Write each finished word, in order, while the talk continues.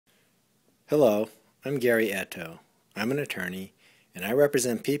Hello, I'm Gary Eto. I'm an attorney, and I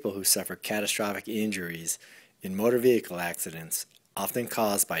represent people who suffer catastrophic injuries in motor vehicle accidents, often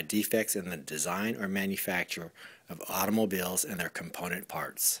caused by defects in the design or manufacture of automobiles and their component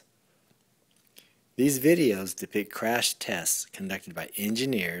parts. These videos depict crash tests conducted by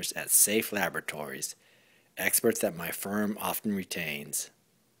engineers at safe laboratories, experts that my firm often retains.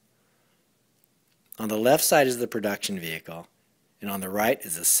 On the left side is the production vehicle, and on the right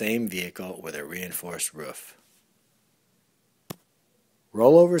is the same vehicle with a reinforced roof.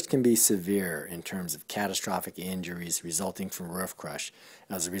 Rollovers can be severe in terms of catastrophic injuries resulting from roof crush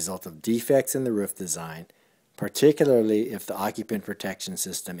as a result of defects in the roof design, particularly if the occupant protection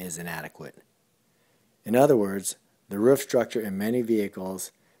system is inadequate. In other words, the roof structure in many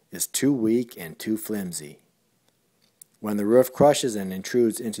vehicles is too weak and too flimsy. When the roof crushes and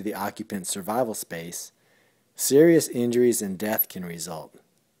intrudes into the occupant's survival space, serious injuries and death can result.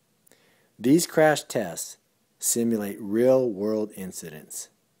 These crash tests simulate real-world incidents.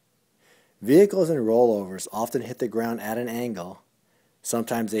 Vehicles and rollovers often hit the ground at an angle.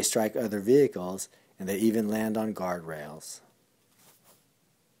 Sometimes they strike other vehicles, and they even land on guardrails.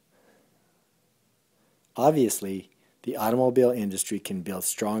 Obviously, the automobile industry can build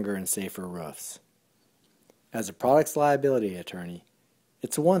stronger and safer roofs. As a products liability attorney,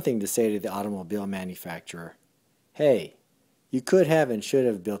 it's one thing to say to the automobile manufacturer, "Hey, you could have and should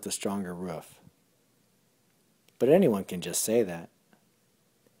have built a stronger roof." But anyone can just say that.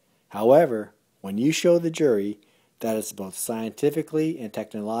 However, when you show the jury that it's both scientifically and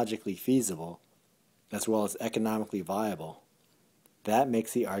technologically feasible, as well as economically viable, that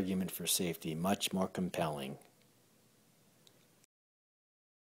makes the argument for safety much more compelling.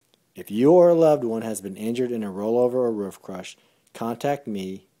 If you or a loved one has been injured in a rollover or roof crush, contact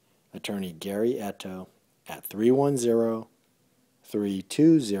me, attorney Gary Eto, at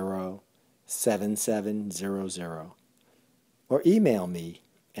 310-320-7700, or email me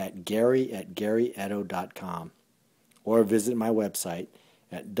at gary@garyeto.com, or visit my website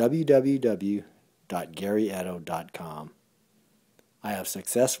at www.garyeto.com. I have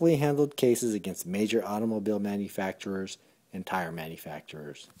successfully handled cases against major automobile manufacturers and tire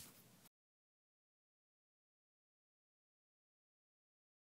manufacturers.